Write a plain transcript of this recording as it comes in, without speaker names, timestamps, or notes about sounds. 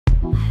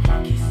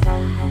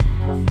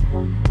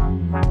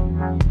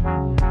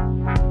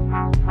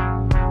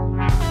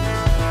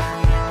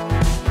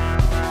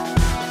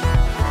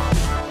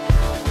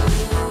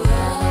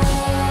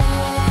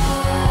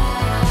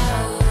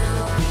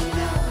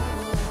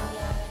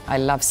I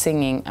love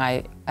singing.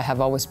 I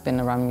have always been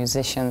around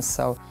musicians,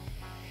 so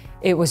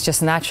it was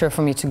just natural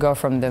for me to go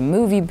from the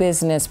movie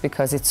business,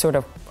 because it's sort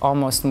of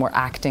almost more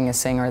acting a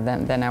singer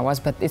than I was.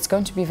 But it's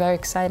going to be very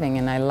exciting,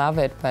 and I love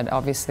it. But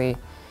obviously,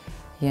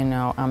 you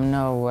know, I'm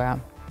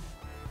no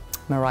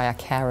Mariah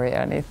Carey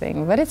or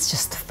anything. But it's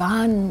just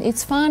fun.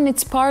 It's fun.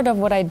 It's part of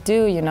what I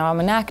do. You know,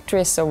 I'm an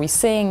actress, so we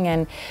sing,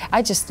 and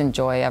I just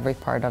enjoy every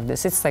part of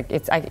this. It's like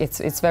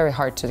it's very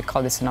hard to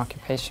call this an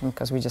occupation,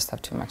 because we just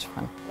have too much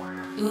fun.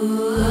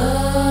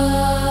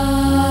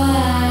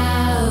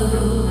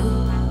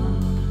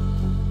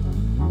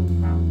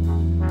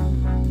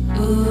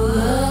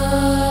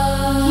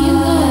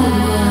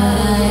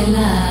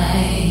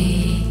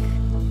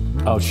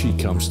 Oh, she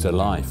comes to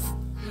life.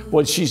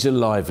 Well, she's a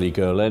lively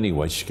girl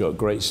anyway. She's got a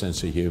great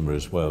sense of humour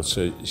as well,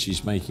 so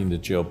she's making the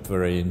job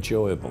very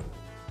enjoyable.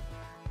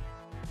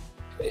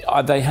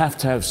 They have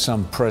to have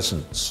some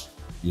presence,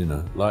 you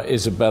know, like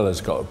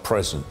Isabella's got a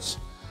presence.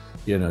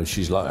 You know,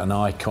 she's like an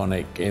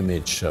iconic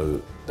image,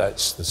 so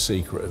that's the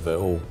secret of it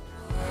all.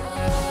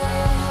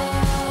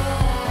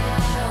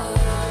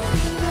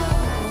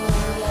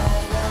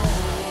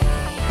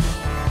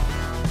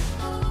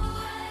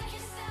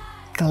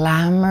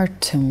 Glamour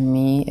to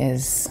me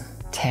is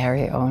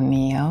Terry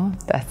O'Neill.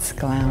 That's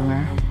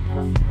glamour.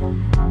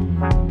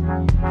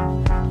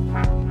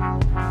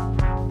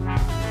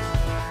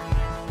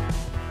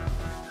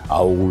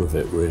 All of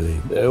it, really.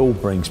 It all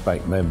brings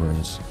back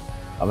memories.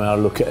 I mean, I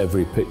look at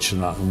every picture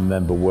and I can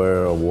remember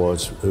where I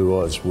was, who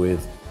I was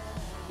with.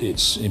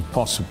 It's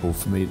impossible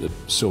for me to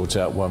sort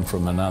out one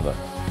from another.